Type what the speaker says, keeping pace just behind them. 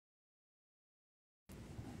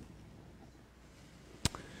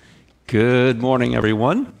Good morning,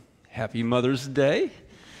 everyone. Happy Mother's Day,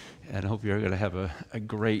 and I hope you're going to have a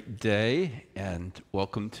great day, and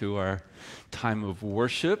welcome to our time of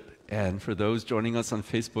worship. And for those joining us on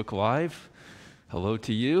Facebook Live, hello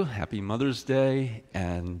to you. Happy Mother's Day,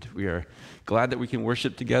 and we are glad that we can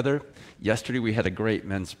worship together. Yesterday, we had a great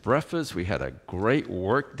men's breakfast. We had a great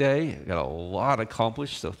work day. Got a lot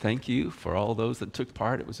accomplished, so thank you for all those that took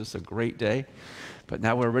part. It was just a great day. But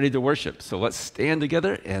now we're ready to worship. So let's stand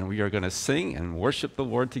together, and we are going to sing and worship the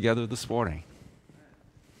Lord together this morning.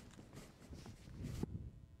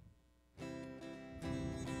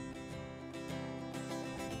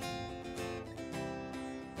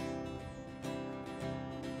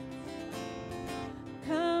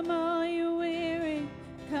 Come all you weary,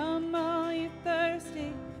 come all you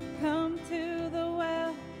thirsty, come to the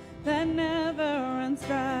well that never runs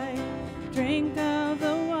dry. Drink of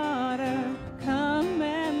the water, come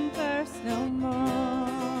and thirst no more.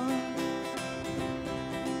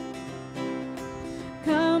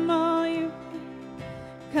 Come all you,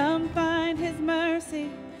 come find his mercy,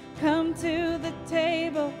 come to the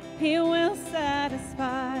table, he will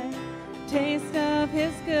satisfy. Taste of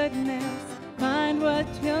his goodness, find what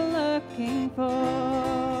you're looking for.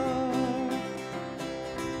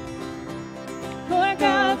 For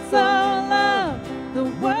God so loved the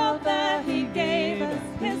world that he gave us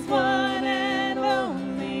his one and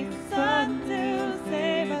only Son to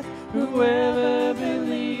save us. Whoever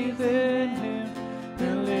believes in him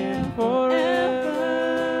will live forever.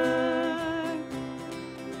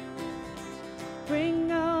 Bring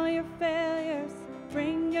all your failures,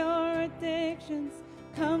 bring your addictions,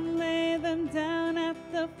 come lay them down at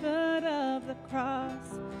the foot of the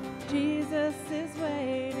cross. Jesus is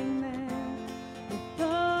waiting there with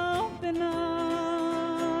open arms.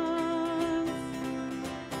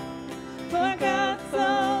 For God so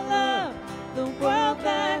loved the world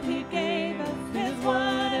that he gave us his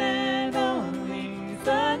one and only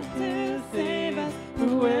Son to save us.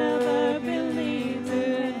 Whoever believes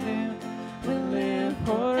in him will live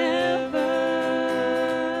forever.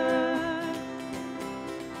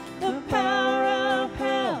 The power of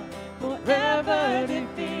hell forever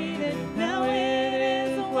defeated. Now it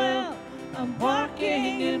is well. I'm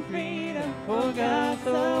walking in freedom. For God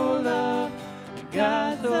so loved,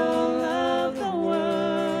 God so loved the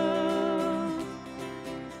world.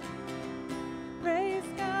 Praise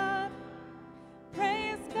God,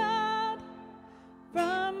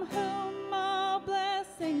 from whom all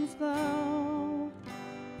blessings flow.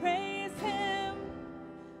 Praise Him,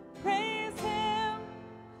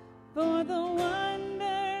 for the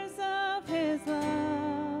wonders of his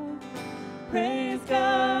love. Praise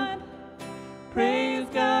God,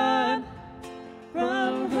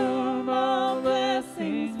 from whom all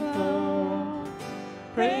blessings flow.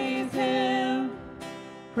 Praise Him,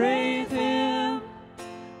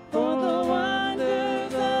 for the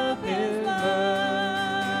wonders of his love.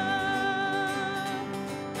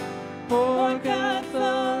 For God so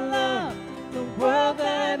loved the world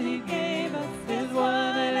that he gave us his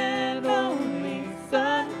one and only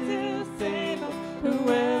Son to save us.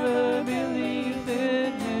 Whoever believes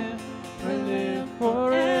in him will live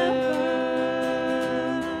forever.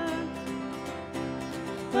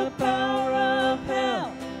 The power of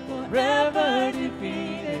hell forever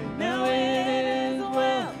defeated. Now it is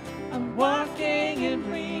well. I'm walking in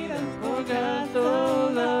freedom. For God so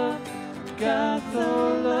loved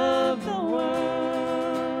the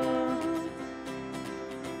world.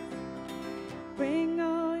 Bring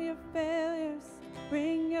all your failures,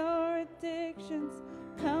 bring your addictions,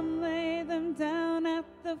 come lay them down at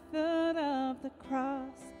the foot of the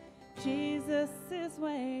cross. Jesus is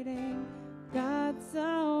waiting. God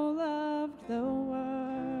so loved the world.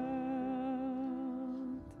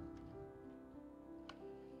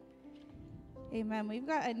 Amen. We've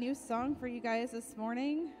got a new song for you guys this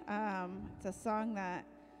morning. It's a song that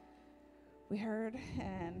we heard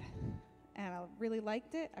and I really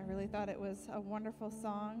liked it. I really thought it was a wonderful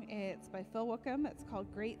song. It's by Phil Wickham. It's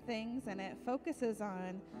called Great Things, and it focuses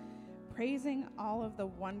on praising all of the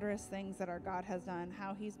wondrous things that our God has done,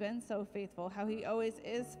 how he's been so faithful, how he always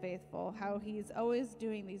is faithful, how he's always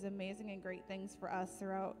doing these amazing and great things for us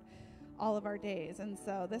throughout all of our days. And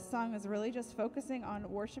so this song is really just focusing on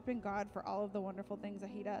worshiping God for all of the wonderful things that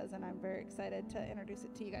he does, and I'm very excited to introduce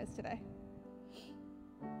it to you guys today.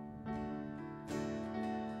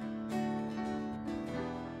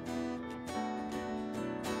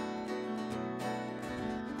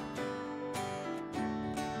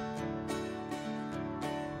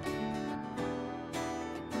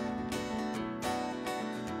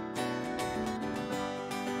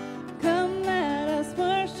 Come, let us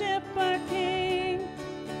worship our King.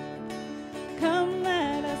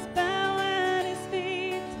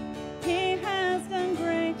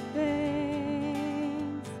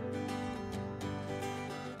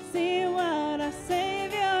 our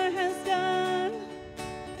Savior has done.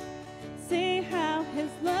 See how his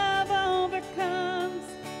love overcomes.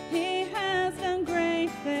 He has done great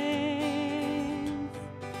things.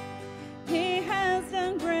 He has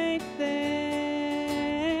done great things.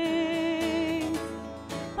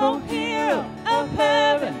 Oh, hero of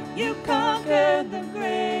heaven, you conquered the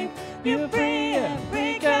grave. You free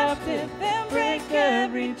every captive and break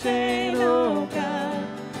every chain. Oh God,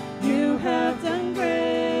 you have done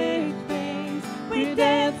great things. We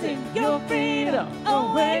dance in your freedom,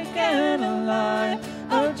 awake and alive.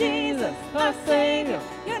 Oh Jesus, our Savior,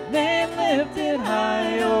 your name lifted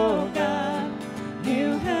high. Oh God,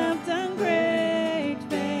 you have done great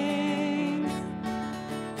things.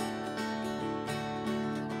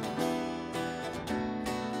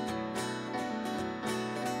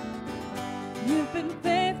 You've been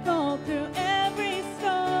faithful through every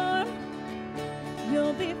storm.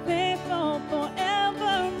 You'll be faithful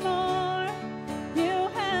forevermore. You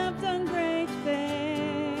have done great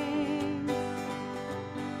things.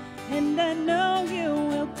 And I know you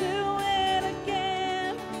will do it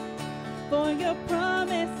again. For your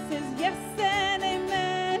promise is yes and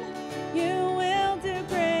amen. You will do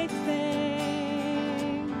great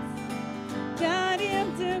things. God, you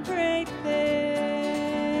do great things.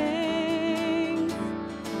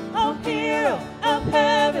 Oh, hero of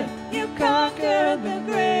heaven, you conquered the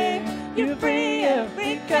grave. You free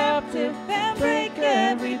every captive and break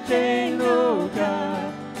every chain. Oh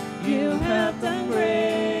God, you have done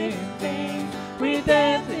great things. We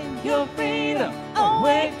dance in your freedom,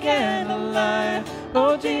 awake and alive.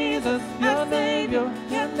 Oh Jesus, your Savior,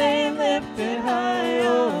 your name lifted high.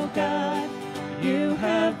 Oh God, you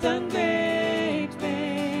have done great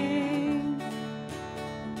things.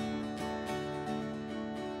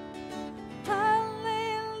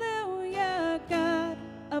 Hallelujah, God,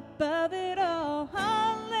 above it all.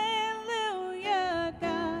 Hallelujah,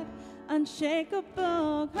 God,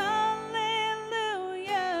 unshakable.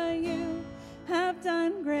 Hallelujah, you have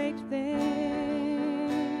done great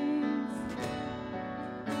things.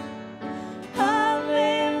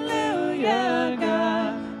 Hallelujah,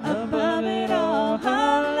 God, above it all.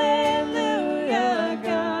 Hallelujah,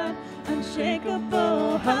 God,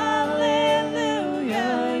 unshakable.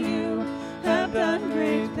 Hallelujah, you have done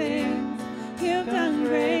great things. You've done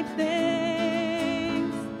great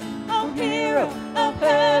things. Oh, hero of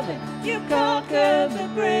heaven, you conquered the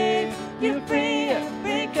grave. You free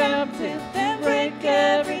every captive and break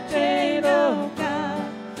every chain. Oh God,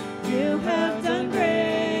 you have done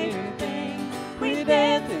great things. We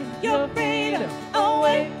dance in your freedom,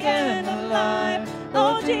 awake and alive.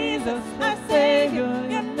 Oh Jesus, our Savior,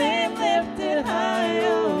 your name lifted high.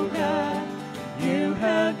 Oh God, you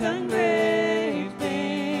have done great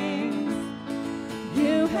things.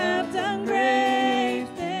 You have done great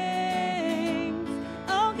things.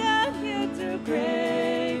 Oh God, you do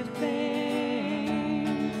great things.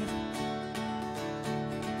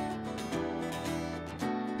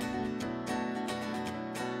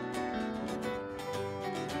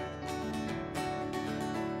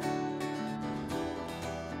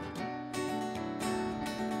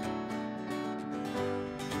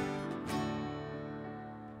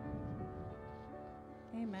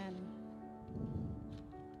 Amen.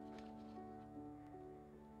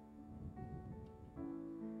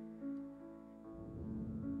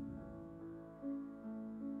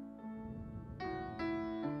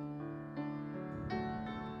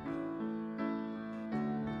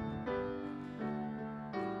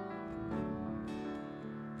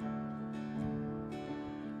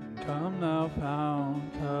 Come thou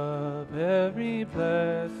fount of every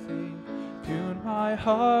blessing, tune my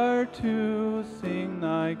heart to sing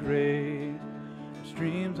thy grace.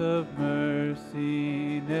 Streams of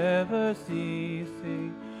mercy never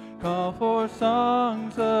ceasing, call for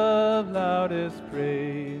songs of loudest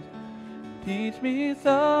praise. Teach me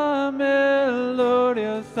some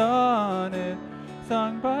melodious sonnet,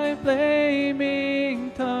 sung by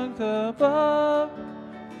flaming tongues above.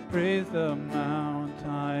 Praise the mount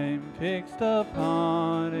I'm fixed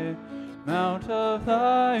upon it, mount of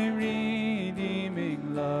thy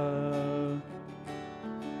redeeming love.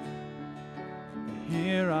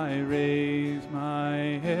 Here I raise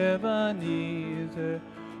my Ebenezer,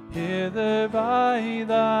 hither by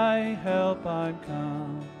thy help I'm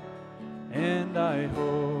come, and I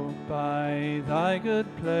hope by thy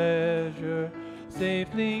good pleasure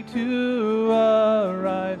safely to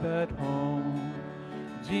arrive at home.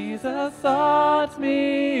 Jesus sought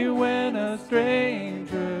me when a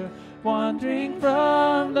stranger, wandering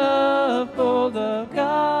from the fold of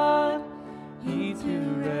God. He to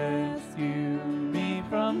rescue me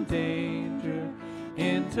from danger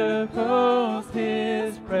interpose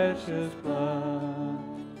his precious blood.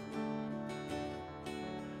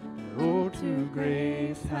 Oh, to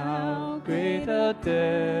grace, how great a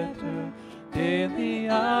debtor daily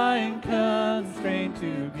I'm constrained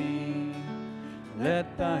to be.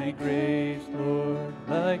 Let thy grace, Lord,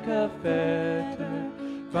 like a fetter,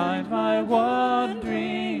 bind my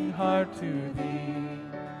wandering heart to thee.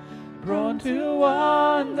 Prone to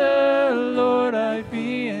wander, Lord, I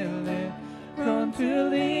feel it, prone to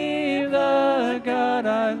leave the God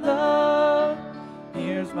I love.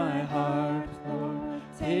 Here's my heart, Lord,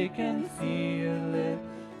 take and seal it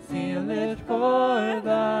for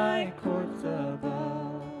thy courts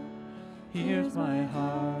above. Here's my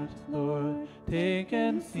heart, Lord, take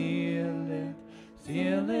and seal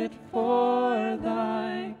it for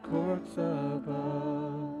thy courts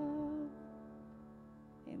above.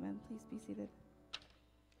 Amen. Please be seated.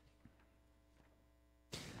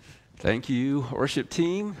 Thank you, worship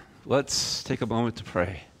team. Let's take a moment to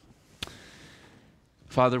pray.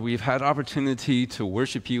 Father, we've had opportunity to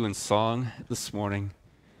worship you in song this morning.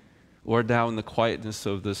 Lord, now in the quietness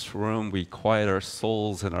of this room, we quiet our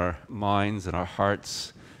souls and our minds and our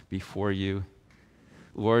hearts before you.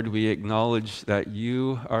 Lord, we acknowledge that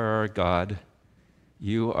you are our God,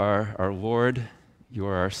 you are our Lord, you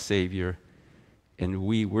are our Savior, and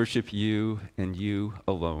we worship you and you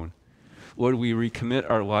alone. Lord, we recommit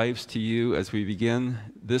our lives to you as we begin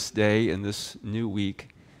this day and this new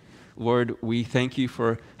week. Lord, we thank you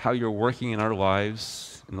for how you're working in our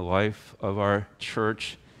lives, in the life of our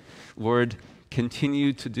church. Lord,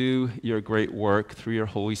 continue to do your great work through your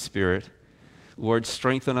Holy Spirit. Lord,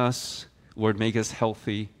 strengthen us. Lord, make us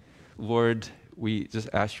healthy. Lord, we just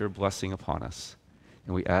ask your blessing upon us.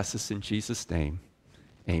 And we ask this in Jesus' name.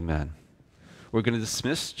 Amen. We're going to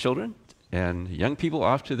dismiss children and young people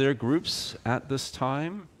off to their groups at this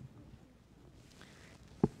time.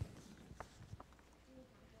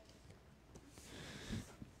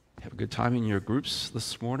 Have a good time in your groups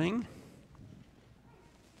this morning.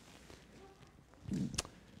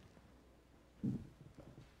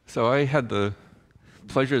 So I had the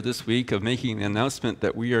pleasure this week of making the announcement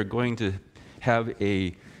that we are going to have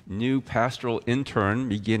a new pastoral intern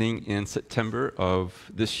beginning in September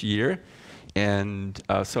of this year. And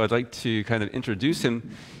so I'd like to kind of introduce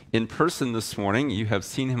him in person this morning. You have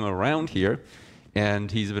seen him around here,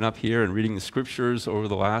 and he's been up here and reading the scriptures over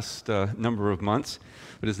the last number of months.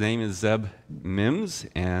 But his name is Zeb Mims,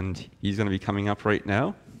 and he's going to be coming up right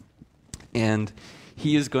now. And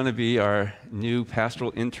he is going to be our new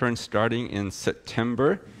pastoral intern starting in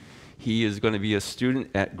September. He is going to be a student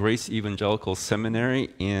at Grace Evangelical Seminary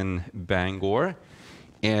in Bangor.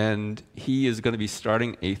 And he is going to be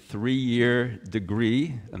starting a 3-year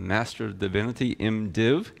degree, a Master of Divinity,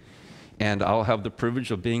 MDiv. And I'll have the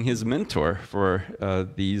privilege of being his mentor for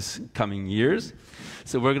these coming years.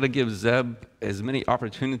 So we're going to give Zeb as many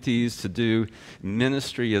opportunities to do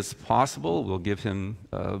ministry as possible. We'll give him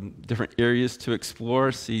different areas to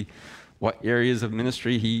explore, see what areas of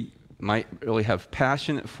ministry he might really have a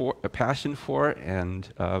passion for, and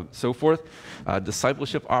so forth.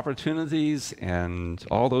 Discipleship opportunities and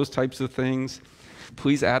all those types of things.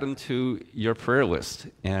 Please add him to your prayer list,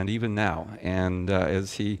 and even now. And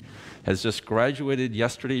as he has just graduated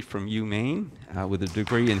yesterday from UMaine with a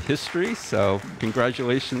degree in history, so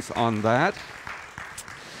congratulations on that.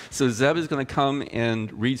 So Zeb is going to come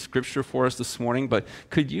and read scripture for us this morning, but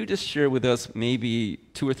could you just share with us maybe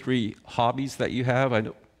 2 or 3 hobbies that you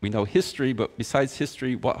have? We know history, but besides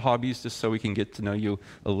history, what hobbies, just so we can get to know you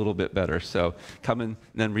a little bit better. So come and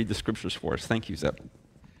then read the scriptures for us. Thank you, Zeb.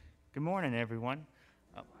 Good morning, everyone.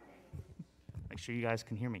 Make sure you guys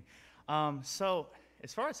can hear me. So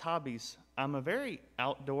as far as hobbies, I'm a very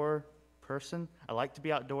outdoor person. I like to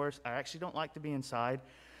be outdoors. I actually don't like to be inside.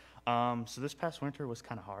 So this past winter was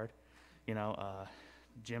kind of hard. You know,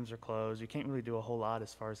 gyms are closed. You can't really do a whole lot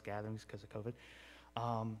as far as gatherings because of COVID.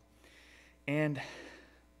 And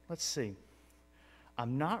let's see.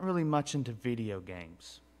 I'm not really much into video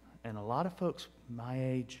games. And a lot of folks my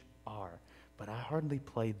age are, but I hardly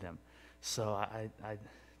played them. So I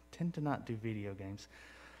tend to not do video games.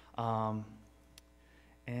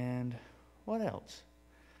 And what else?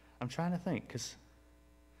 I'm trying to think, because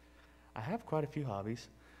I have quite a few hobbies.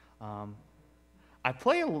 I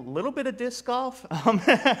play a little bit of disc golf,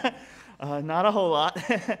 not a whole lot.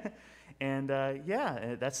 And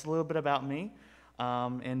yeah, that's a little bit about me.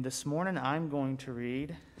 And this morning I'm going to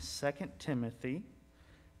read 2 Timothy.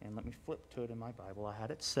 And let me flip to it in my Bible. I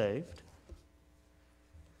had it saved.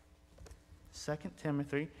 2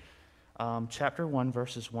 Timothy, chapter 1,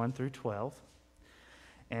 verses 1 through 12.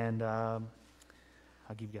 And I'll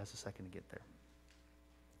give you guys a second to get there.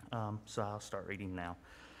 so I'll start reading now.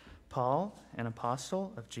 Paul, an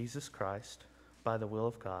apostle of Jesus Christ, by the will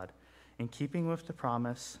of God, in keeping with the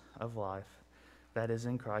promise of life that is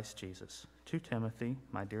in Christ Jesus, to Timothy,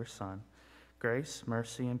 my dear son, grace,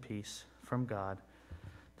 mercy, and peace from God,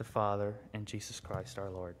 the Father, and Jesus Christ our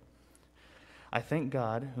Lord. I thank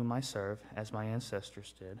God, whom I serve, as my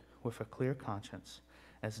ancestors did, with a clear conscience.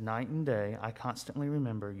 As night and day, I constantly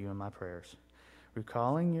remember you in my prayers.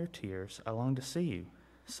 Recalling your tears, I long to see you,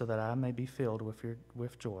 so that I may be filled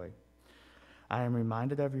with joy. I am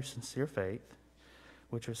reminded of your sincere faith,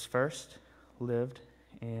 which was first lived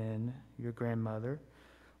in your grandmother,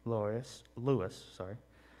 Lewis,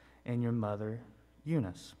 and your mother,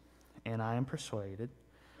 Eunice, and I am persuaded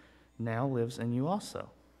now lives in you also.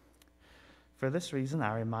 For this reason,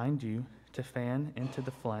 I remind you to fan into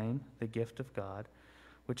the flame the gift of God,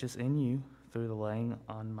 which is in you through the laying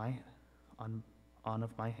on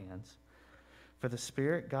of my hands. For the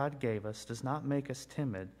Spirit God gave us does not make us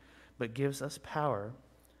timid, but gives us power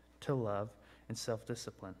to love and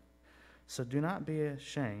self-discipline. So do not be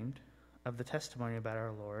ashamed of the testimony about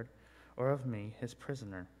our Lord, or of me, his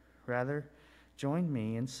prisoner. Rather, join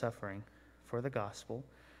me in suffering for the gospel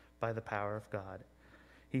by the power of God.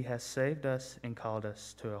 He has saved us and called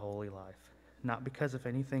us to a holy life, not because of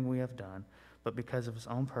anything we have done, but because of his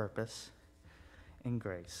own purpose and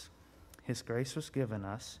grace. His grace was given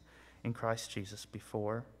us in Christ Jesus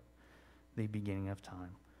before the beginning of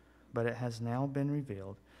time, but it has now been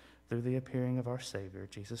revealed through the appearing of our Savior,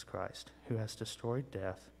 Jesus Christ, who has destroyed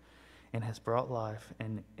death and has brought life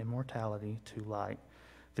and immortality to light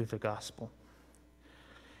through the gospel.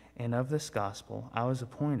 And of this gospel I was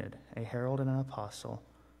appointed a herald and an apostle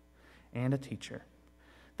and a teacher.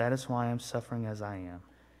 That is why I am suffering as I am.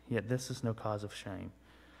 Yet this is no cause of shame,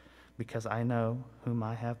 because I know whom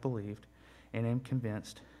I have believed and am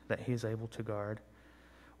convinced that he is able to guard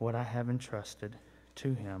what I have entrusted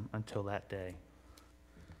to him until that day.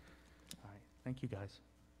 All right, thank you guys.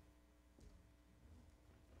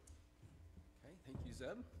 Okay, thank you,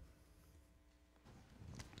 Zeb.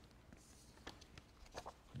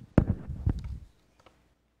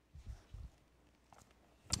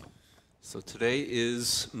 So today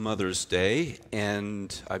is Mother's Day,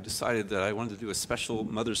 and I've decided that I wanted to do a special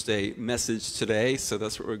Mother's Day message today, so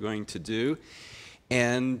that's what we're going to do.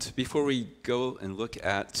 And before we go and look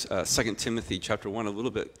at 2 Timothy chapter 1 a little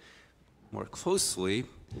bit more closely,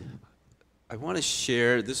 I want to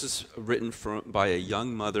share, this is written by a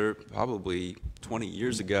young mother probably 20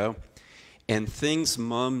 years ago, and things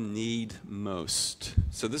mom need most.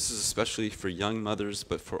 So this is especially for young mothers,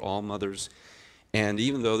 but for all mothers. And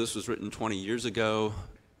even though this was written 20 years ago,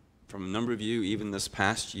 from a number of you, even this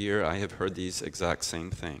past year, I have heard these exact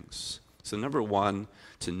same things. So number one,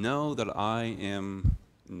 to know that I am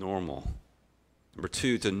normal. Number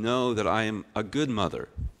two, to know that I am a good mother.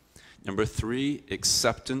 Number three,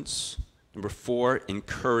 acceptance. Number four,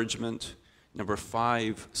 encouragement. Number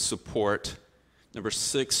five, support. Number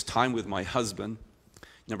six, time with my husband.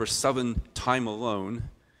 Number seven, time alone.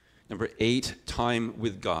 Number eight, time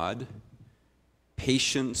with God.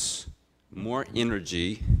 Patience, more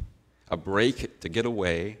energy, a break to get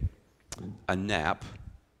away, a nap,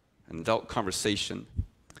 an adult conversation,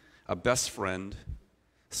 a best friend,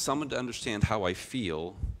 someone to understand how I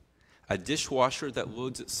feel, a dishwasher that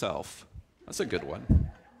loads itself. That's a good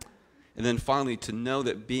one. And then finally, to know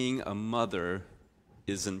that being a mother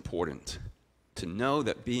is important. To know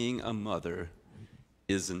that being a mother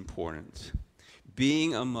is important.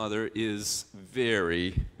 Being a mother is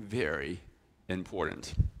very, very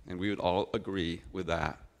important, and we would all agree with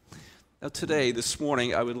that. Now today, this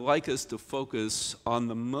morning, I would like us to focus on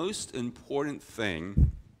the most important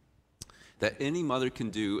thing that any mother can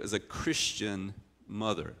do as a Christian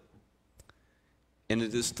mother, and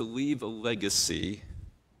it is to leave a legacy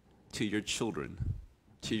to your children,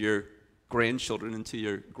 to your grandchildren, and to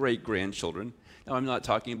your great-grandchildren. Now, I'm not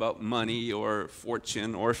talking about money or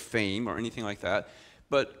fortune or fame or anything like that,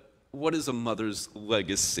 but what is a mother's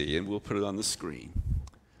legacy? And we'll put it on the screen.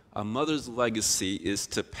 A mother's legacy is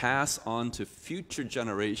to pass on to future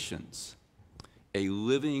generations a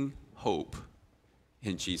living hope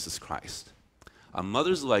in Jesus Christ. A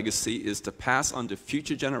mother's legacy is to pass on to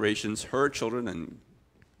future generations, her children and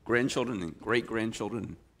grandchildren and great-grandchildren,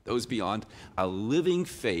 and those beyond, a living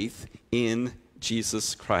faith in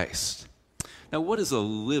Jesus Christ. Now, what is a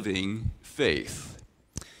living faith?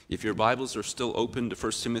 If your Bibles are still open to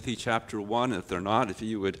 1 Timothy chapter 1, if they're not,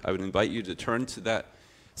 I would invite you to turn to that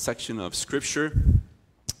section of Scripture.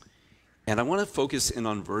 And I want to focus in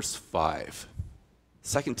on verse 5.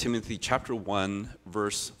 2 Timothy chapter 1,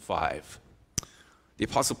 verse 5. The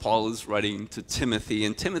Apostle Paul is writing to Timothy,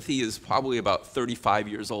 and Timothy is probably about 35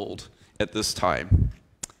 years old at this time.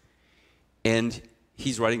 And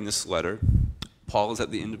he's writing this letter. Paul is at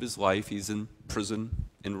the end of his life. He's in prison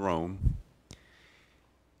in Rome.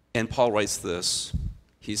 And Paul writes this.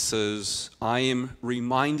 He says, I am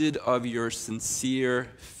reminded of your sincere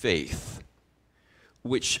faith,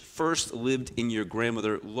 which first lived in your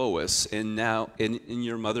grandmother Lois and now in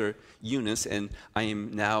your mother Eunice, and I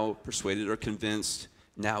am now persuaded or convinced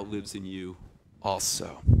now lives in you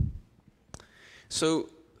also. So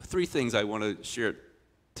 3 things I want to share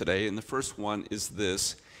today, and the first one is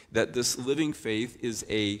this, that this living faith is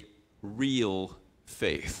a real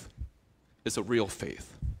faith. It's a real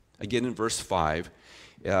faith. Again, in verse 5,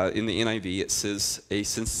 in the NIV, it says a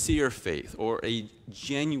sincere faith or a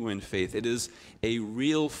genuine faith. It is a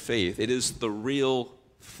real faith. It is the real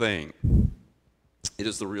thing. It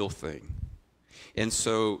is the real thing. And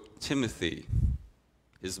so Timothy,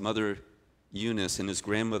 his mother Eunice, and his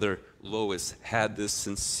grandmother Lois had this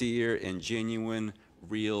sincere and genuine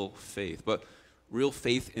real faith. But real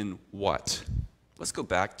faith in what? Let's go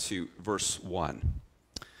back to verse 1.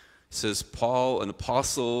 It says, Paul, an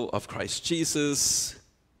apostle of Christ Jesus,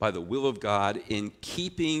 by the will of God, in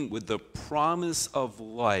keeping with the promise of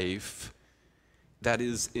life that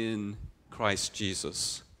is in Christ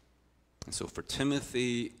Jesus. And so for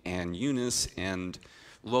Timothy and Eunice and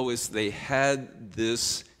Lois, they had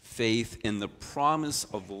this faith in the promise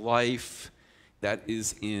of life that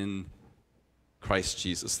is in Christ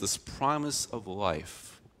Jesus, this promise of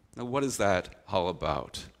life. Now, what is that all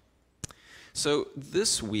about? So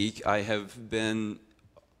this week I have been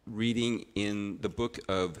reading in the book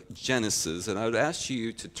of Genesis, and I would ask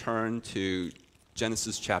you to turn to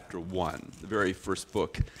Genesis chapter 1, the very first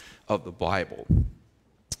book of the Bible.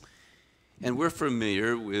 And we're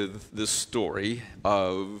familiar with this story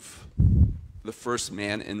of the first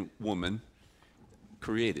man and woman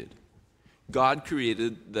created. God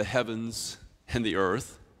created the heavens and the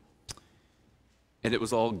earth, and it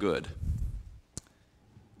was all good.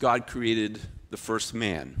 God created the first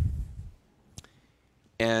man.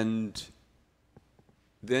 And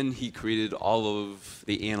then he created all of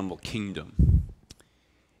the animal kingdom.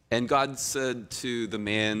 And God said to the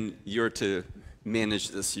man, you're to manage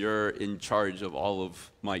this. You're in charge of all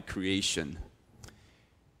of my creation.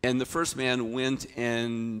 And the first man went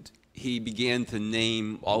and he began to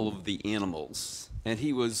name all of the animals. And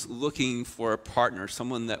he was looking for a partner,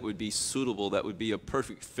 someone that would be suitable, that would be a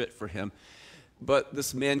perfect fit for him. But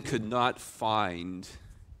this man could not find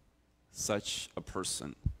such a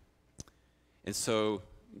person. And so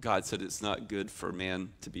God said it's not good for man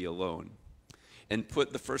to be alone, and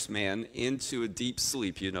put the first man into a deep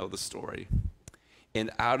sleep. You know the story. And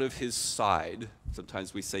out of his side,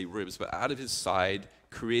 sometimes we say ribs, but out of his side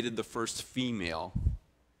created the first female.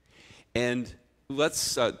 And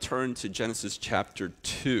let's turn to Genesis chapter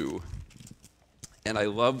 2. And I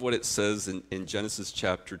love what it says in Genesis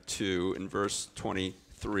chapter 2 in verse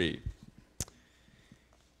 23.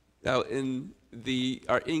 Now, in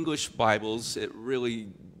our English Bibles, it really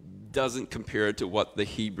doesn't compare to what the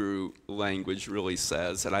Hebrew language really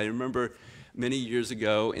says. And I remember many years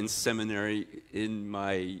ago in seminary, in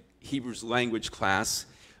my Hebrew language class,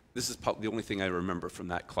 this is probably the only thing I remember from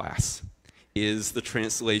that class, is the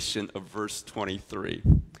translation of verse 23.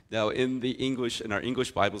 Now, in our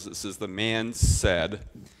English Bibles, it says, the man said,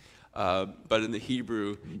 but in the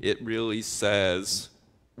Hebrew, it really says,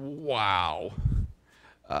 wow.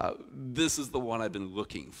 This is the one I've been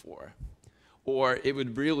looking for. Or it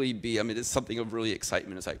would really be, it's something of really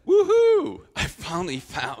excitement. It's like, woohoo, I finally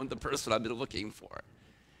found the person I've been looking for.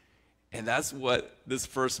 And that's what this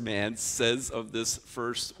first man says of this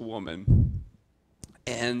first woman.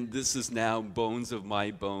 And this is now bones of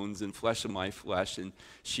my bones and flesh of my flesh, and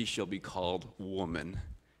she shall be called woman,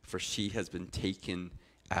 for she has been taken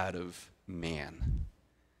out of man.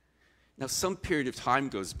 Now, some period of time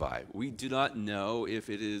goes by. We do not know if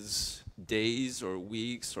it is days or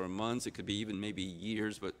weeks or months. It could be even maybe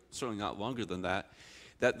years, but certainly not longer than that,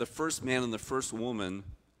 that the first man and the first woman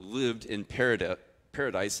lived in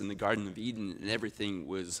paradise in the Garden of Eden, and everything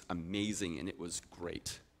was amazing and it was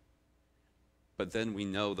great. But then we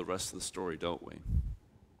know the rest of the story, don't we?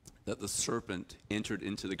 That the serpent entered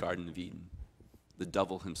into the Garden of Eden, the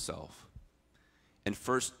devil himself, and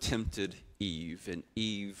first tempted Eve, and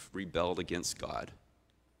Eve rebelled against God,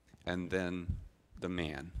 and then the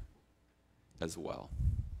man as well.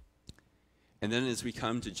 And then as we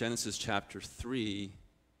come to Genesis chapter 3,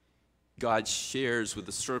 God shares with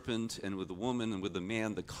the serpent and with the woman and with the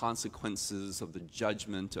man the consequences of the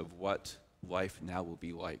judgment of what life now will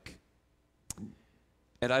be like.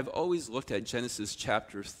 And I've always looked at Genesis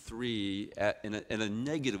chapter 3 in a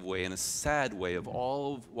negative way, in a sad way, of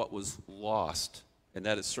all of what was lost. And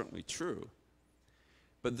that is certainly true.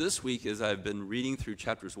 But this week, as I've been reading through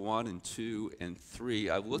chapters 1 and 2 and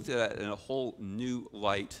 3, I've looked at it in a whole new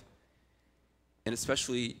light, and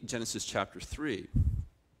especially Genesis chapter 3.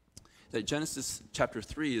 That Genesis chapter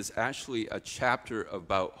 3 is actually a chapter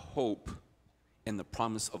about hope and the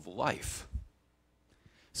promise of life.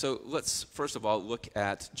 So let's first of all look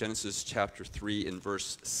at Genesis chapter 3 in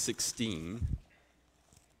verse 16.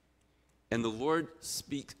 And the Lord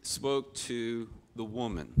spoke to the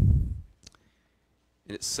woman.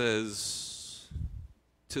 And it says,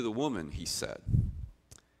 to the woman, he said,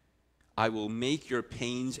 I will make your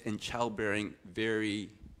pains and childbearing very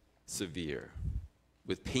severe.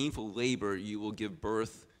 With painful labor, you will give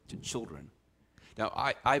birth to children.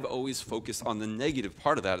 Now, I've always focused on the negative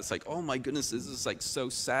part of that. It's like, oh my goodness, this is like so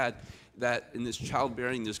sad that in this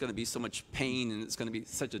childbearing there's going to be so much pain and it's going to be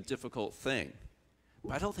such a difficult thing.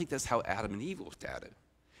 But I don't think that's how Adam and Eve looked at it.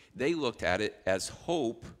 They looked at it as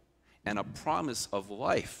hope and a promise of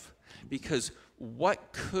life. Because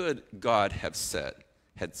what could God had said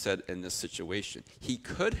in this situation? He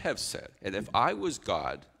could have said, and if I was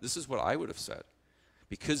God, this is what I would have said.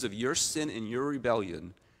 Because of your sin and your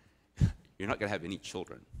rebellion, you're not going to have any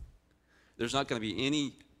children. There's not going to be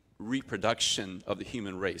any reproduction of the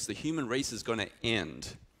human race. The human race is going to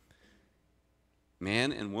end.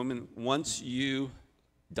 Man and woman, once you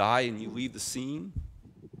die and you leave the scene,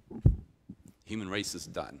 human race is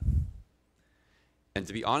done. And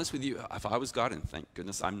to be honest with you, if I was God, and thank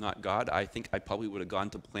goodness I'm not God, I think I probably would have gone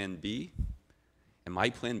to plan B. And my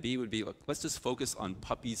plan B would be, look, let's just focus on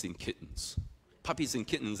puppies and kittens. Puppies and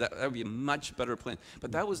kittens, that would be a much better plan.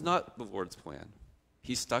 But that was not the Lord's plan.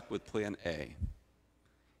 He stuck with plan A.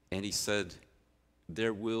 And he said,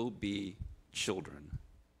 there will be children.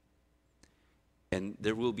 And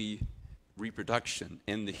there will be reproduction.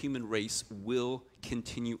 And the human race will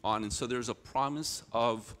continue on. And so there's a promise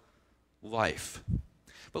of life.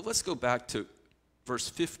 But let's go back to verse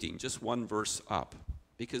 15, just one verse up.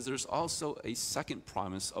 Because there's also a second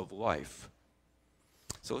promise of life.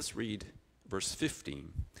 So let's read verse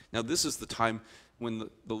 15. Now this is the time when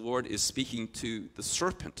the Lord is speaking to the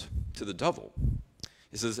serpent, to the devil.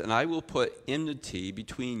 He says, and I will put enmity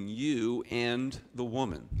between you and the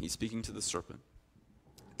woman. He's speaking to the serpent.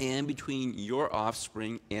 And between your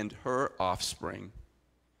offspring and her offspring.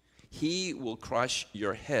 He will crush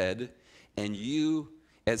your head, and you,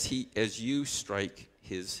 as you strike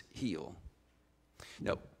his heel.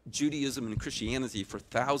 Now, Judaism and Christianity for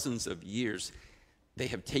thousands of years, they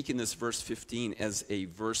have taken this verse 15 as a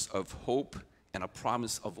verse of hope and a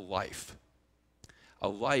promise of life. A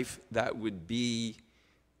life that would be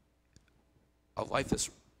a life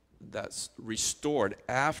that's restored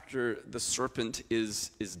after the serpent is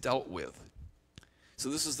dealt with. So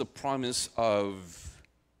this is the promise of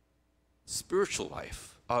spiritual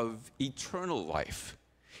life, of eternal life.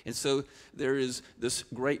 And so there is this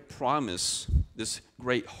great promise, this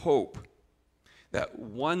great hope that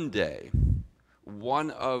one day, one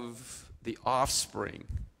of the offspring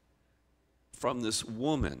from this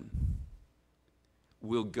woman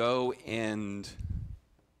will go and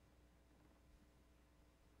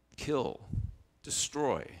kill,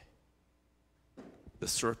 destroy the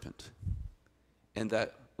serpent. And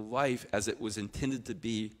that life, as it was intended to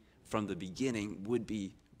be from the beginning, would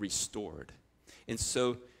be restored. And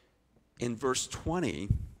so in verse 20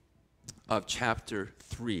 of chapter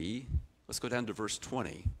 3, let's go down to verse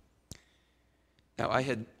 20. Now, I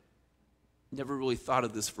had never really thought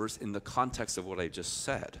of this verse in the context of what I just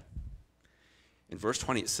said. In verse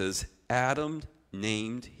 20, it says, Adam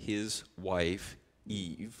named his wife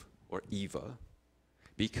Eve, or Eva,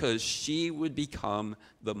 because she would become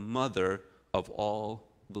the mother of all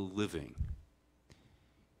the living.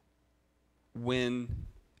 When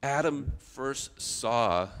Adam first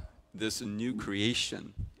saw this new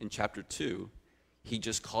creation in chapter 2, he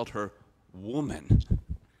just called her woman.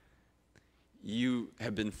 You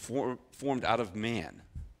have been formed out of man.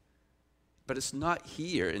 But it's not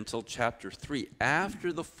here until chapter 3,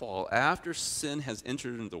 after the fall, after sin has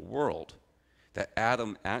entered into the world, that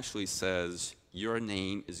Adam actually says, your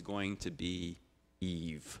name is going to be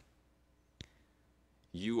Eve.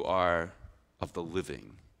 You are of the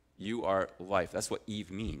living. You are life. That's what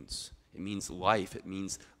Eve means. It means life. It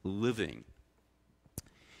means living.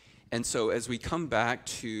 And so as we come back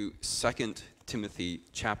to 2 Timothy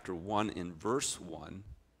chapter 1 in verse 1,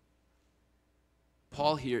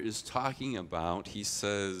 Paul here is talking about, he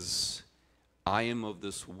says, I'm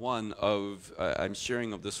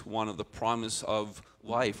sharing of this one of the promise of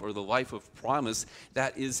life, or the life of promise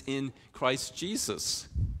that is in Christ Jesus.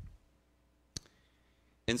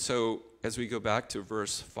 And so, as we go back to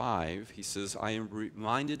verse 5, he says, I am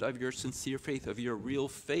reminded of your sincere faith, of your real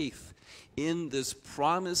faith in this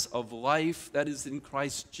promise of life that is in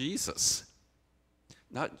Christ Jesus.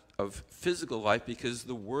 Not of physical life, because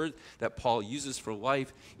the word that Paul uses for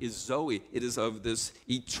life is Zoe. It is of this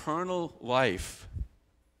eternal life.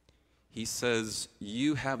 He says,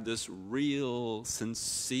 you have this real,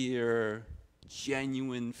 sincere,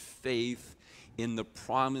 genuine faith in the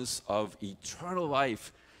promise of eternal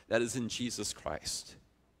life that is in Jesus Christ.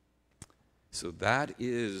 So that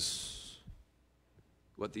is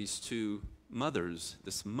what these two mothers,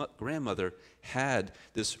 this grandmother, had,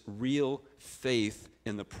 this real faith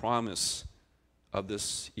in the promise of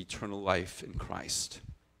this eternal life in Christ.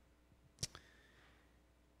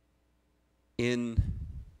 In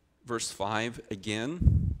verse 5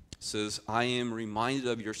 again, it says, I am reminded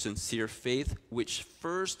of your sincere faith, which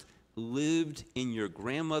first lived in your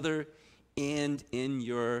grandmother and in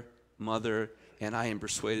your mother, and I am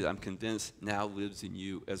persuaded, I'm convinced, now lives in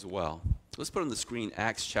you as well. So let's put on the screen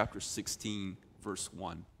Acts chapter 16, verse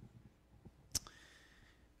 1.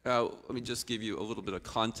 Let me just give you a little bit of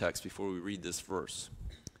context before we read this verse.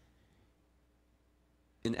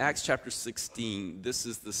 In Acts chapter 16, this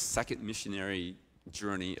is the second missionary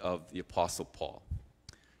journey of the Apostle Paul.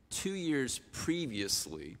 2 years previous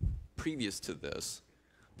to this,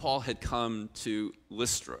 Paul had come to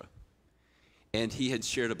Lystra, and he had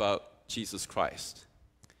shared about Jesus Christ.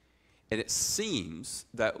 And it seems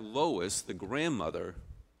that Lois, the grandmother,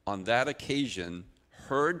 on that occasion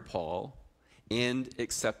heard Paul and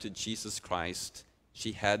accepted Jesus Christ.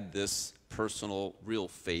 She had this personal, real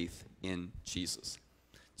faith in Jesus.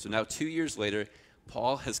 So now 2 years later,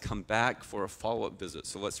 Paul has come back for a follow-up visit.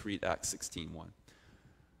 So let's read Acts 16:1.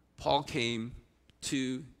 Paul came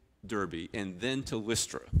to Derbe and then to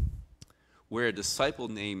Lystra, where a disciple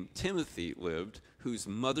named Timothy lived, whose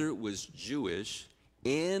mother was Jewish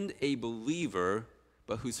and a believer,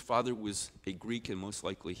 but whose father was a Greek, and most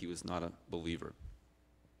likely he was not a believer.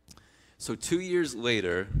 So 2 years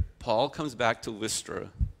later, Paul comes back to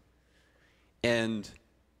Lystra, and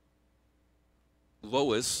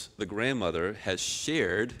Lois, the grandmother, has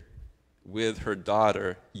shared with her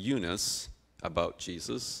daughter Eunice about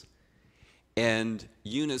Jesus, and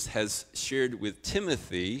Eunice has shared with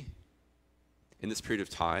Timothy in this period of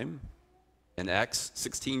time. And Acts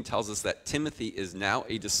 16 tells us that Timothy is now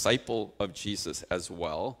a disciple of Jesus as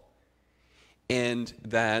well, and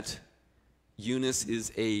that Eunice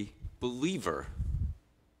is a believer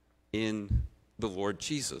in the Lord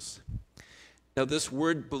Jesus. Now, this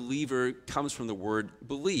word believer comes from the word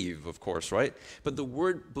believe, of course, right? But the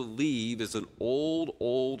word believe is an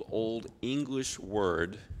old English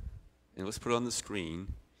word, and let's put it on the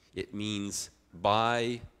screen. It means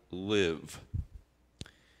by live.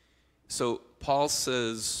 So Paul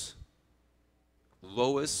says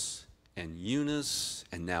Lois and Eunice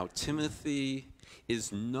and now Timothy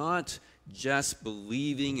is not just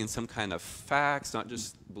believing in some kind of facts, not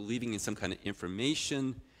just believing in some kind of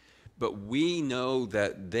information, but we know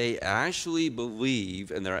that they actually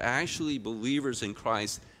believe, and they're actually believers in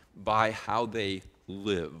Christ by how they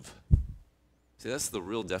live. See, that's the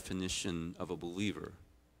real definition of a believer,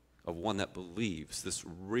 of one that believes, this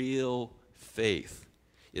real faith.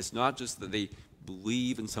 It's not just that they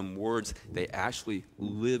believe in some words, they actually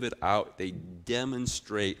live it out. They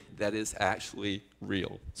demonstrate that it's actually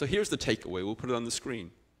real. So here's the takeaway. We'll put it on the screen.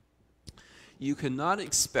 You cannot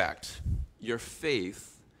expect your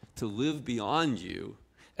faith to live beyond you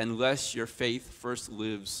unless your faith first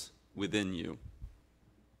lives within you.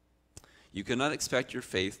 You cannot expect your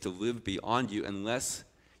faith to live beyond you unless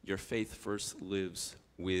your faith first lives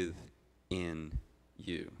within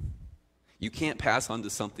you. You can't pass on to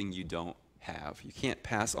something you don't have. You can't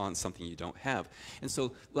pass on something you don't have. And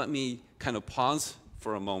so let me kind of pause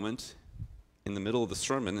for a moment in the middle of the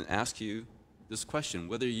sermon and ask you this question.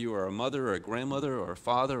 Whether you are a mother or a grandmother or a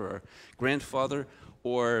father or a grandfather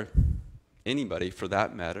or anybody for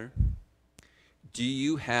that matter, do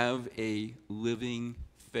you have a living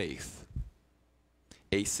faith?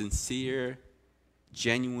 A sincere,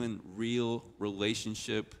 genuine, real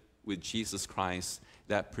relationship with Jesus Christ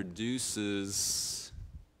that produces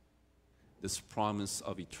this promise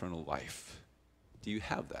of eternal life? Do you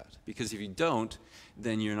have that? Because if you don't,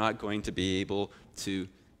 then you're not going to be able to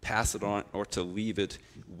pass it on or to leave it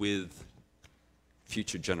with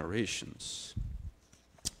future generations.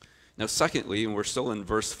 Now, secondly, and we're still in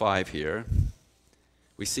verse 5 here,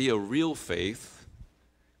 we see a real faith,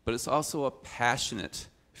 but it's also a passionate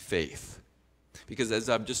faith. Because as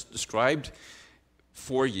I've just described,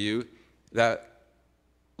 for you that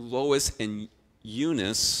Lois and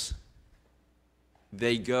Eunice,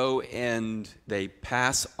 they go and they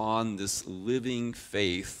pass on this living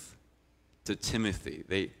faith to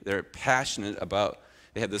Timothy. They're passionate about,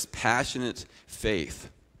 they have this passionate faith.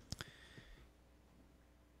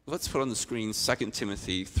 Let's put on the screen 2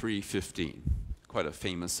 Timothy 3:15, quite a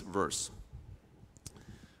famous verse.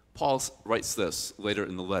 Paul writes this later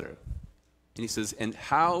in the letter, and he says, "And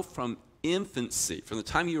how from infancy, from the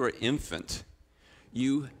time you were an infant,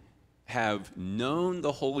 you have known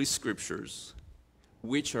the Holy Scriptures,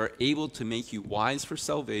 which are able to make you wise for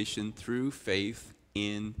salvation through faith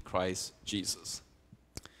in Christ Jesus."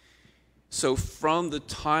 So from the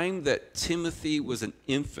time that Timothy was an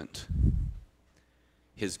infant,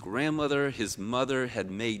 his grandmother, his mother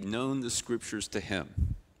had made known the Scriptures to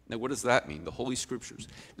him. Now, what does that mean, the Holy Scriptures?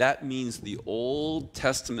 That means the Old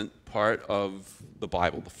Testament part of the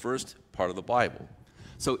Bible, the first part of the Bible.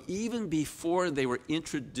 So even before they were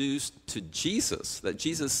introduced to Jesus, that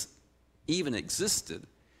Jesus even existed,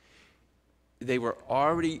 they were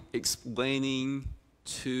already explaining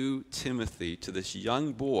to Timothy, to this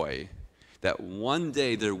young boy, that one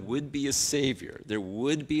day there would be a Savior, there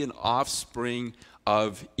would be an offspring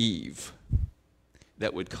of Eve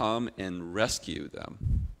that would come and rescue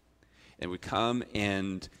them and would come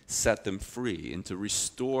and set them free and to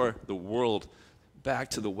restore the world back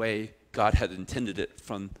to the way God had intended it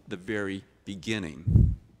from the very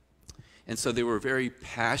beginning. And so they were very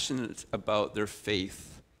passionate about their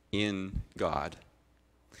faith in God.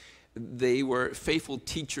 They were faithful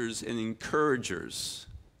teachers and encouragers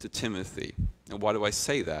to Timothy. And why do I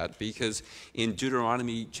say that? Because in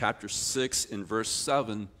Deuteronomy chapter 6 and verse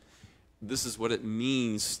 7, this is what it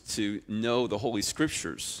means to know the Holy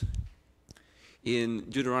Scriptures. In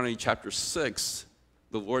Deuteronomy chapter 6,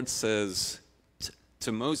 the Lord says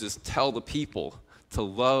to Moses, "Tell the people to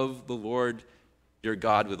love the Lord your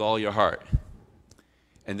God with all your heart."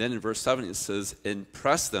 And then in verse 7 it says,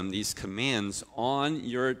 "Impress them, these commands, on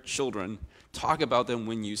your children. Talk about them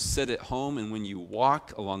when you sit at home and when you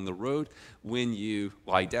walk along the road, when you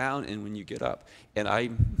lie down and when you get up." And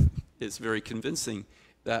it's very convincing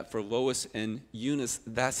that for Lois and Eunice,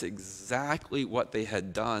 that's exactly what they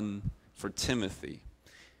had done for Timothy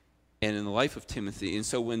and in the life of Timothy. And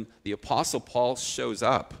so when the Apostle Paul shows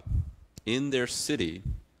up in their city,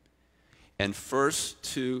 and first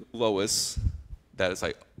to Lois, that is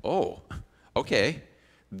like, oh, okay,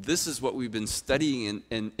 this is what we've been studying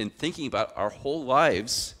and thinking about our whole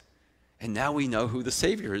lives, and now we know who the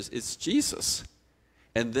Savior is. It's Jesus.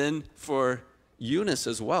 And then for Eunice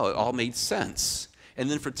as well, it all made sense. And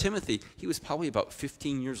then for Timothy, he was probably about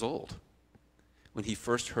 15 years old when he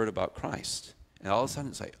first heard about Christ. And all of a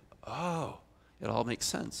sudden it's like, oh, it all makes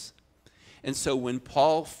sense. And so when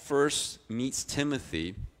Paul first meets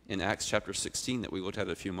Timothy in Acts chapter 16 that we looked at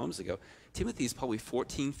a few moments ago, Timothy is probably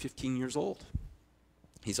 14, 15 years old.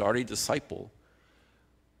 He's already a disciple.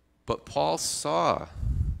 But Paul saw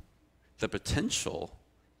the potential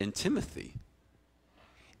in Timothy.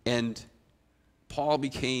 And Paul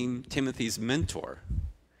became Timothy's mentor.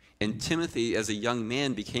 And Timothy, as a young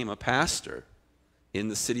man, became a pastor in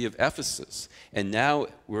the city of Ephesus. And now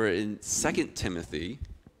we're in 2 Timothy.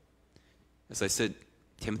 As I said,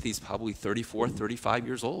 Timothy's probably 34, 35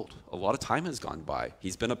 years old. A lot of time has gone by.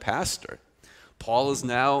 He's been a pastor. Paul is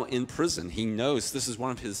now in prison. He knows this is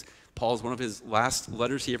Paul's one of his last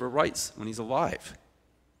letters he ever writes when he's alive.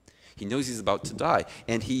 He knows he's about to die.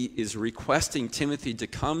 And he is requesting Timothy to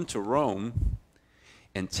come to Rome.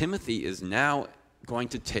 And Timothy is now going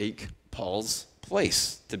to take Paul's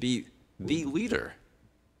place to be the leader.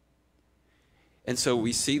 And so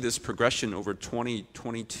we see this progression over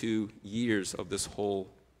 22 years of this whole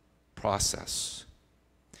process.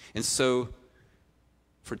 And so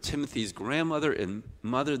for Timothy's grandmother and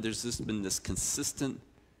mother, there's just been this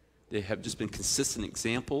they have just been consistent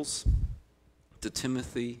examples to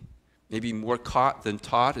Timothy, maybe more caught than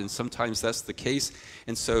taught, and sometimes that's the case.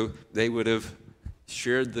 And so they would have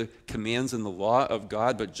shared the commands and the law of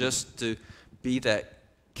God, but just to be that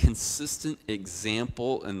consistent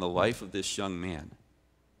example in the life of this young man.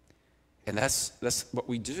 And that's what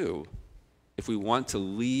we do if we want to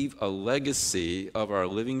leave a legacy of our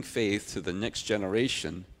living faith to the next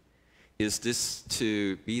generation, is this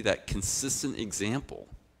to be that consistent example.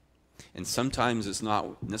 And sometimes it's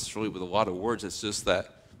not necessarily with a lot of words, it's just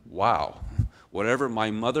that, wow, whatever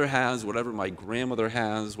my mother has, whatever my grandmother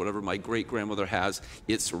has, whatever my great-grandmother has,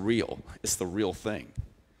 it's real. It's the real thing.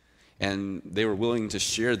 And they were willing to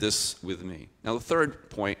share this with me. Now, the third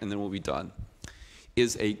point, and then we'll be done,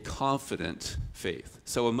 is a confident faith.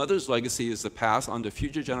 So a mother's legacy is to pass on to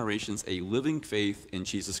future generations a living faith in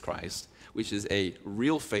Jesus Christ, which is a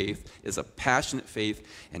real faith, is a passionate faith,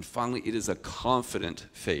 and finally, it is a confident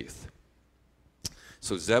faith.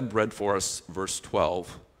 So Zeb read for us verse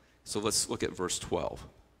 12. So let's look at verse 12.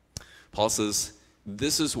 Paul says,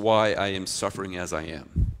 this is why I am suffering as I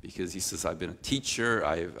am. Because he says, I've been a teacher,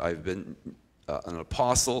 I've been an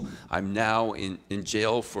apostle, I'm now in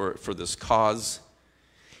jail for this cause.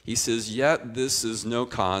 He says, yet this is no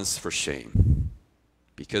cause for shame,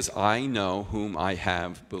 because I know whom I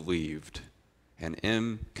have believed, and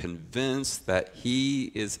am convinced that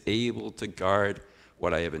he is able to guard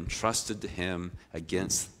what I have entrusted to him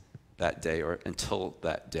against that day, or until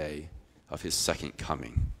that day of his second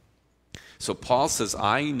coming. So Paul says,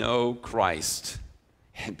 I know Christ,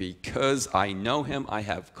 and because I know him, I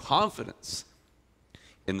have confidence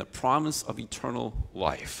in the promise of eternal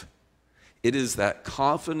life. It is that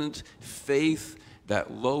confident faith that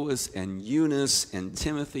Lois and Eunice and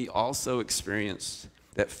Timothy also experienced,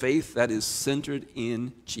 that faith that is centered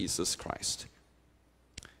in Jesus Christ.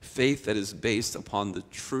 Faith that is based upon the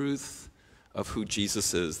truth of who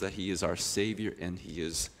Jesus is, that he is our Savior and he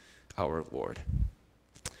is our Lord.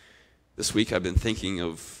 This week I've been thinking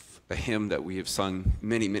of a hymn that we have sung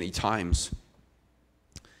many, many times.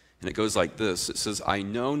 And it goes like this. It says, I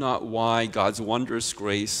know not why God's wondrous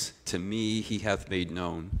grace to me he hath made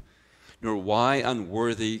known, nor why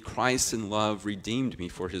unworthy Christ in love redeemed me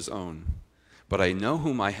for his own. But I know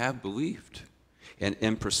whom I have believed, and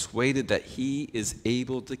am persuaded that he is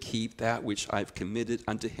able to keep that which I've committed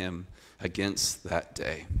unto him against that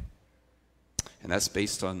day. And that's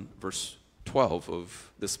based on verse 12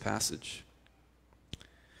 of this passage.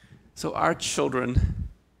 So our children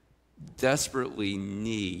desperately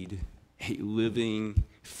need a living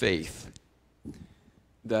faith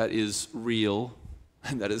that is real,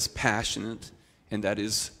 and that is passionate, and that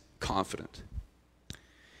is confident.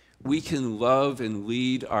 We can love and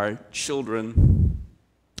lead our children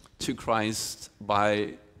to Christ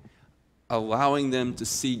by allowing them to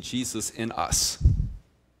see Jesus in us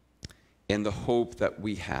and the hope that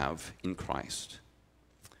we have in Christ.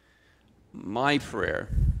 My prayer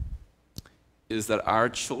is that our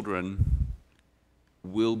children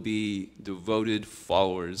will be devoted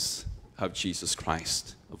followers of Jesus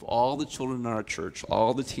Christ. Of all the children in our church,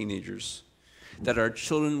 all the teenagers, that our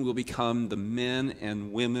children will become the men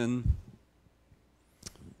and women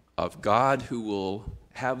of God who will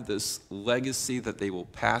have this legacy that they will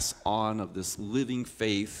pass on of this living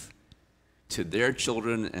faith to their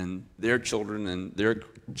children and their children and their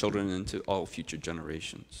children and to all future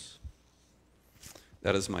generations.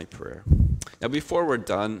 That is my prayer. Now, before we're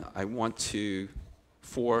done, I want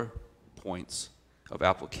 4 points of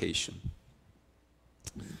application.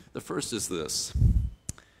 The first is this.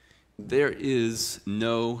 There is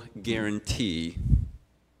no guarantee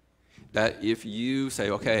that if you say,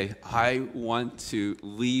 okay, I want to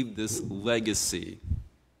leave this legacy,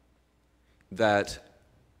 that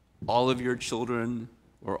all of your children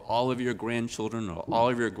or all of your grandchildren or all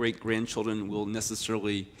of your great-grandchildren will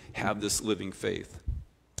necessarily have this living faith.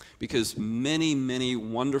 Because many, many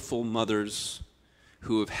wonderful mothers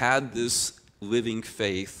who have had this living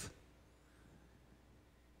faith,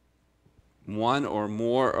 one or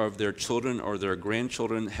more of their children or their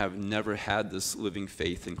grandchildren have never had this living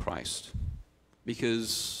faith in Christ.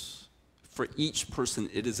 Because for each person,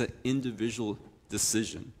 it is an individual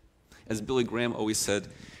decision. As Billy Graham always said,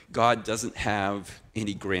 God doesn't have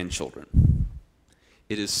any grandchildren.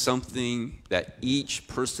 It is something that each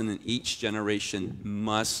person in each generation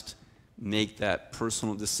must make that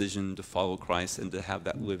personal decision to follow Christ and to have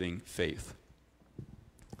that living faith.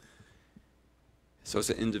 So it's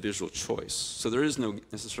an individual choice. So there is no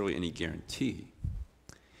necessarily any guarantee.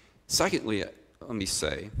 Secondly, let me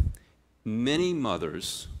say, many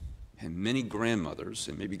mothers and many grandmothers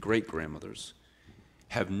and maybe great-grandmothers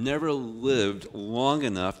have never lived long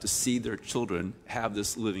enough to see their children have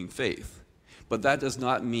this living faith. But that does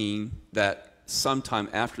not mean that sometime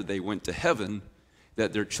after they went to heaven,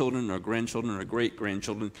 that their children or grandchildren or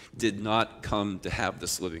great-grandchildren did not come to have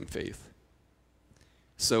this living faith.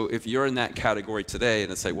 So if you're in that category today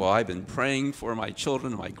and it's like, well, I've been praying for my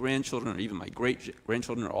children, my grandchildren, or even my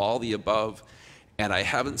great-grandchildren, or all the above, and I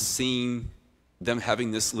haven't seen them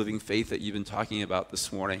having this living faith that you've been talking about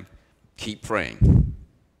this morning, keep praying.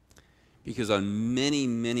 Because on many,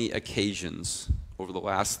 many occasions over the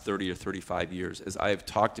last 30 or 35 years, as I have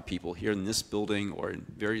talked to people here in this building or in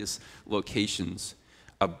various locations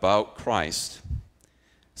about Christ,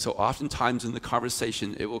 so oftentimes in the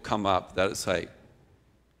conversation it will come up that it's like,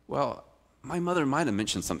 well, my mother might have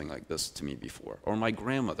mentioned something like this to me before, or my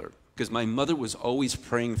grandmother, because my mother was always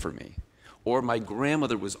praying for me, or my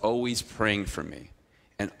grandmother was always praying for me.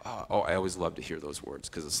 And I always love to hear those words,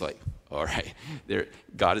 because it's like, all right,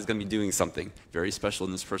 God is going to be doing something very special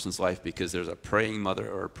in this person's life because there's a praying mother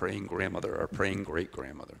or a praying grandmother or a praying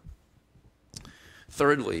great-grandmother.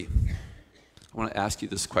 Thirdly, I want to ask you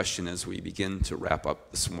this question as we begin to wrap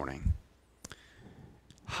up this morning.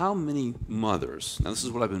 How many mothers, now this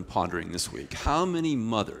is what I've been pondering this week, how many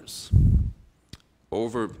mothers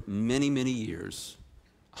over many, many years,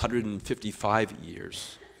 155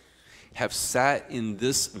 years, have sat in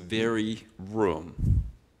this very room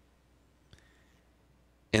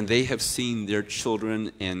and they have seen their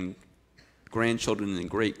children and grandchildren and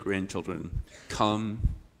great-grandchildren come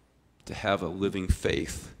to have a living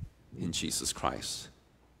faith in Jesus Christ?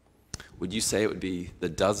 Would you say it would be the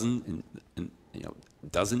dozen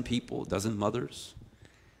people, a dozen mothers?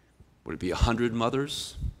 Would it be 100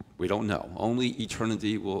 mothers? We don't know. Only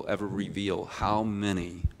eternity will ever reveal how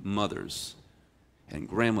many mothers and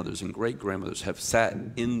grandmothers and great-grandmothers have sat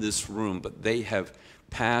in this room, but they have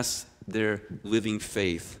passed their living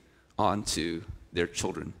faith on to their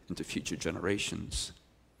children and to future generations.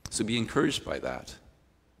 So be encouraged by that.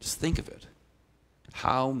 Just think of it.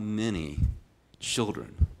 How many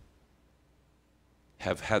children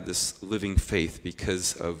have had this living faith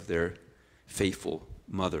because of their faithful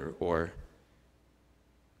mother or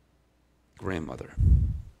grandmother?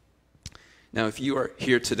 Now, if you are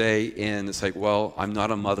here today and it's like, well, I'm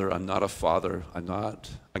not a mother, I'm not a father, I'm not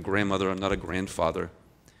a grandmother, I'm not a grandfather,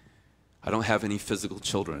 I don't have any physical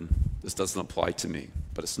children, this doesn't apply to me,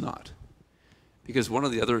 but it's not. Because one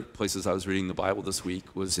of the other places I was reading the Bible this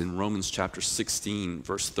week was in Romans chapter 16,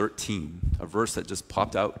 verse 13, a verse that just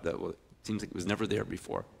popped out that seems like it was never there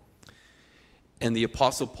before. And the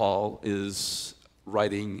Apostle Paul is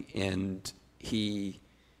writing, and he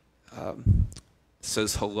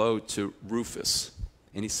says hello to Rufus.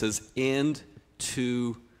 And he says, and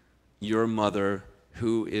to your mother,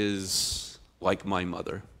 who is like my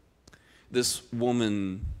mother. This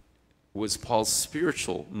woman was Paul's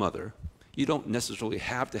spiritual mother. You don't necessarily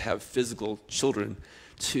have to have physical children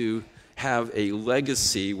to have a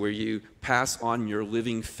legacy where you pass on your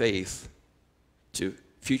living faith to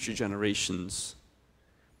future generations.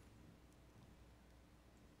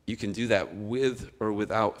 You can do that with or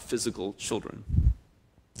without physical children.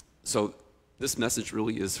 So this message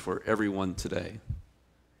really is for everyone today.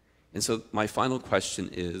 And so my final question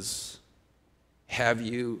is, have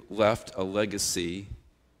you left a legacy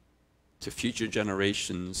to future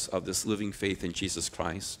generations of this living faith in Jesus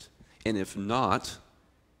Christ? And if not,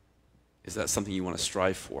 is that something you want to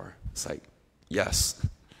strive for? It's like, yes.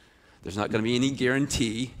 There's not going to be any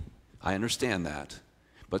guarantee. I understand that.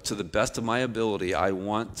 But to the best of my ability, I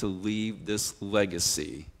want to leave this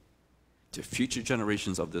legacy to future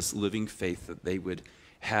generations of this living faith, that they would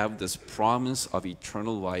have this promise of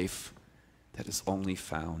eternal life that is only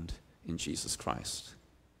found in Jesus Christ.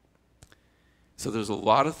 So there's a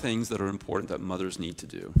lot of things that are important that mothers need to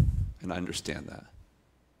do, and I understand that.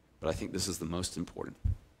 But I think this is the most important.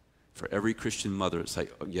 For every Christian mother, it's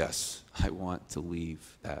like, oh, yes, I want to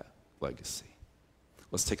leave that legacy.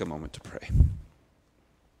 Let's take a moment to pray.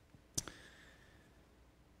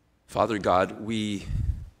 Father God, we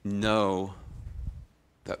know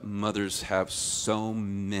that mothers have so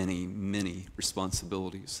many, many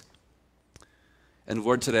responsibilities. And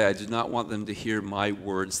Lord, today I do not want them to hear my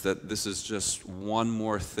words that this is just one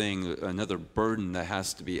more thing, another burden that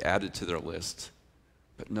has to be added to their list.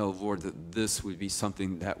 But no, Lord, that this would be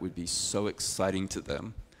something that would be so exciting to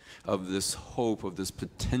them, of this hope, of this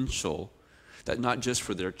potential, that not just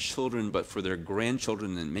for their children, but for their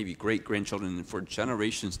grandchildren and maybe great-grandchildren and for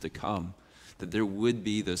generations to come, that there would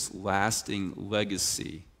be this lasting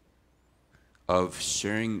legacy of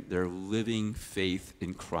sharing their living faith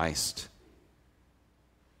in Christ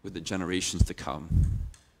with the generations to come,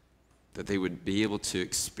 that they would be able to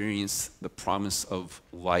experience the promise of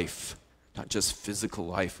life, not just physical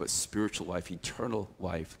life, but spiritual life, eternal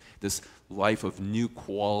life, this life of new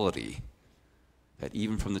quality that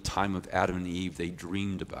even from the time of Adam and Eve they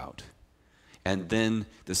dreamed about. And then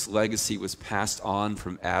this legacy was passed on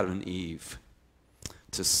from Adam and Eve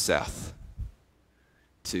to Seth's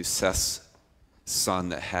son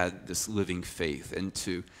that had this living faith, and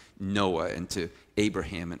to Noah, and to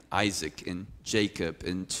Abraham and Isaac and Jacob,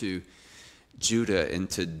 and to Judah, and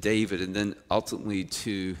to David, and then ultimately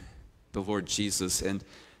to the Lord Jesus. And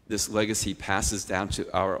this legacy passes down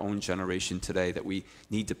to our own generation today, that we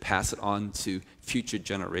need to pass it on to future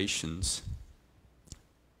generations,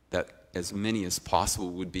 that as many as possible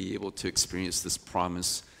would be able to experience this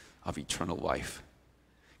promise of eternal life.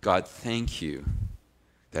 God, thank you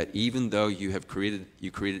that even though you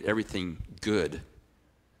created everything good,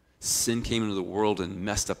 sin came into the world and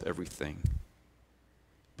messed up everything.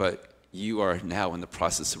 But you are now in the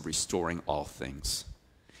process of restoring all things.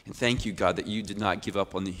 And thank you, God, that you did not give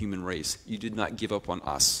up on the human race. You did not give up on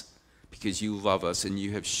us because you love us and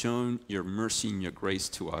you have shown your mercy and your grace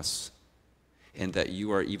to us, and that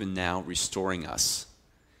you are even now restoring us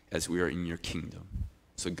as we are in your kingdom.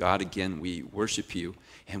 So God, again, we worship you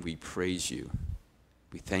and we praise you.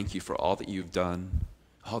 We thank you for all that you've done,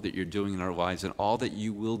 all that you're doing in our lives, and all that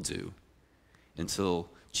you will do until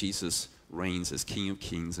Jesus reigns as King of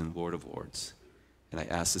Kings and Lord of Lords. And I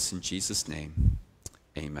ask this in Jesus' name.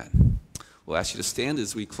 Amen. We'll ask you to stand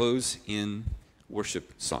as we close in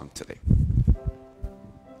worship song today.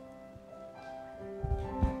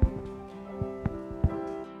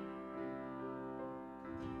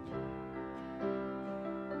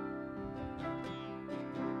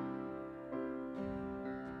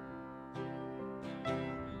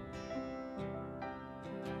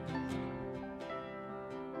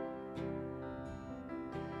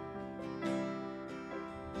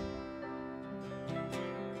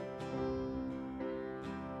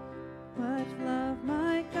 What love,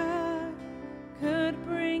 my God, could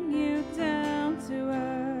bring you down to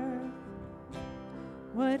earth?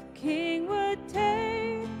 What king would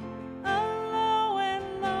take a low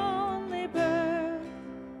and lonely birth?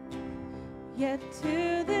 Yet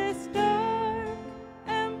to this dark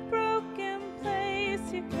and broken place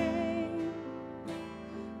you came,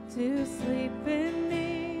 to sleep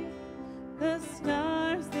beneath the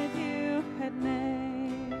stars that you had made.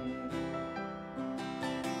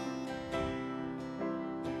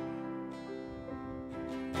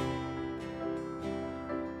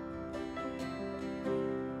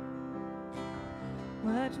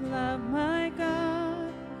 What love, my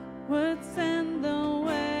God, would send the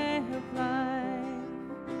way of life,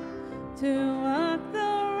 to walk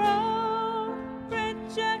the road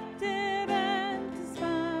rejected and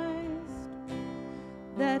despised,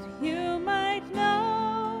 that you might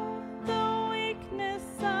know the weakness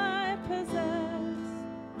I possess,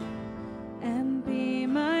 and be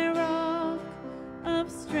my rock of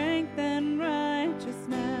strength and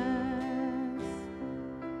righteousness.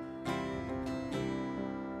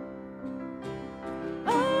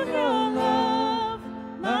 Oh, your love,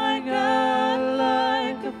 my God,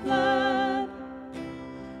 like a flood,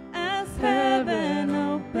 as heaven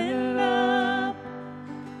opened up,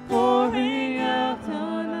 pouring out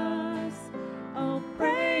on us. Oh,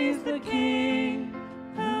 praise the King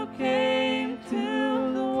who came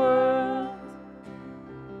to the world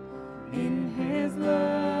in his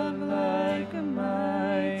love like a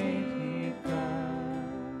mighty flood.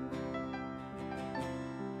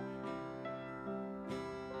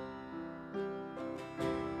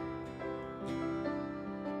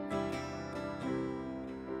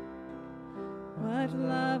 What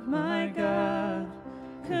love, my God,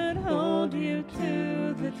 could hold you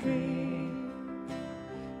to the tree,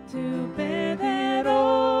 to bear that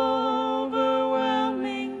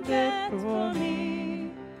overwhelming debt for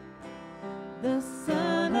me? The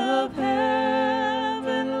Son of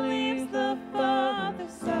Heaven leaves the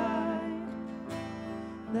Father's side.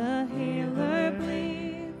 The healer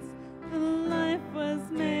bleeds, the life was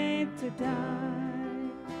made to die.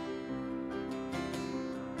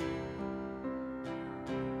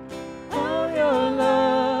 Oh, your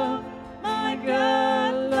love, my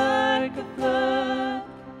God, like a flood,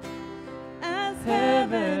 as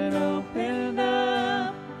heaven opened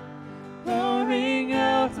up, pouring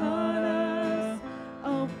out on us.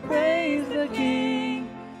 Oh, praise the King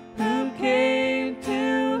who came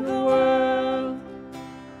to the world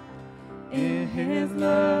in his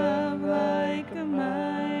love like a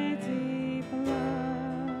mighty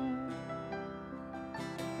flood.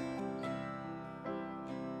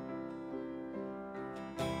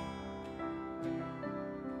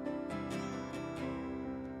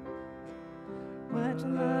 What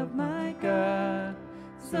love, my God,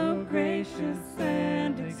 so gracious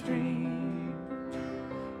and extreme,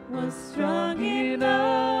 was strong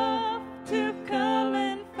enough to come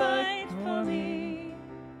and fight for me,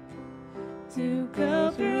 to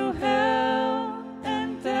go through hell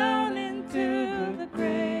and down into the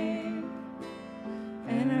grave,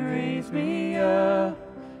 and raise me up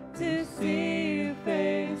to see you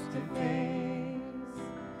face to face.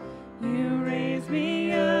 You raise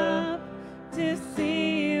me up to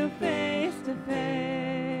see you face to face.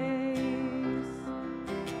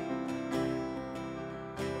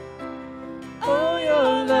 Oh,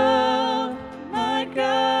 your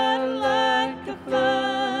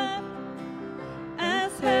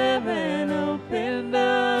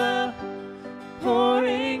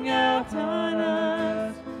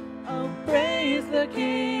the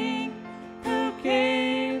King who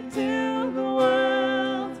came to the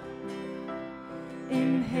world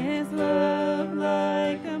in his love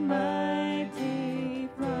like a mighty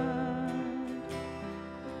flood.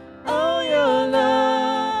 Oh, your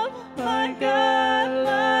love, my God,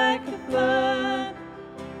 like a flood,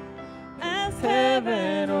 as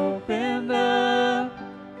heaven opened up,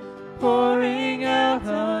 pouring out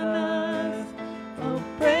on us. Oh,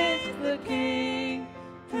 praise the King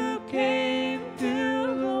who came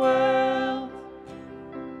to the world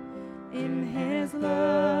in his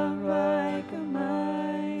love like a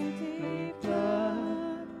mighty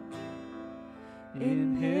flood,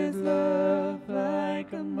 in his love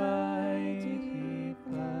like a mighty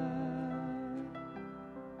flood.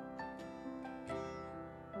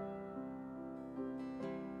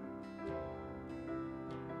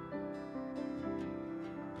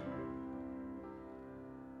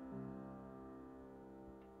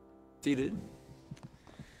 Seated.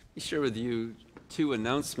 Let me share with you 2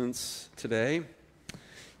 announcements today.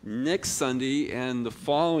 Next Sunday and the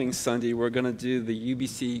following Sunday, we're going to do the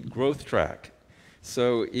UBC Growth Track.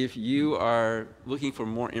 So if you are looking for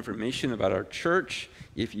more information about our church,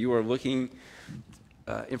 if you are looking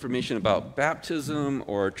information about baptism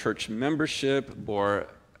or church membership or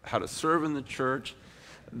how to serve in the church,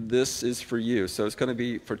 this is for you. So it's going to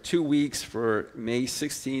be for 2 weeks, for May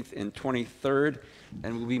 16th and 23rd,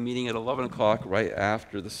 and we'll be meeting at 11 o'clock right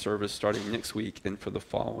after the service starting next week and for the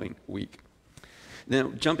following week.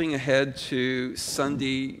 Now, jumping ahead to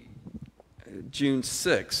Sunday, June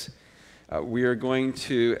 6th, we are going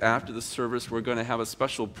to, after the service, we're going to have a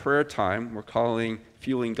special prayer time. We're calling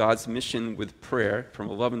Fueling God's Mission with Prayer from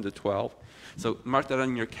 11 to 12. So mark that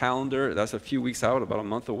on your calendar. That's a few weeks out, about a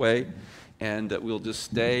month away. And we'll just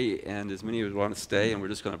stay, and as many of us want to stay, and we're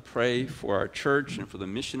just going to pray for our church and for the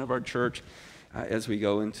mission of our church as we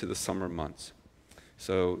go into the summer months.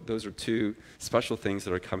 So those are 2 special things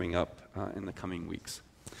that are coming up in the coming weeks.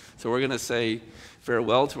 So we're going to say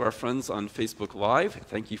farewell to our friends on Facebook Live.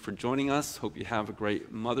 Thank you for joining us. Hope you have a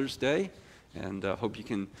great Mother's Day, and hope you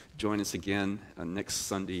can join us again next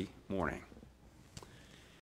Sunday morning.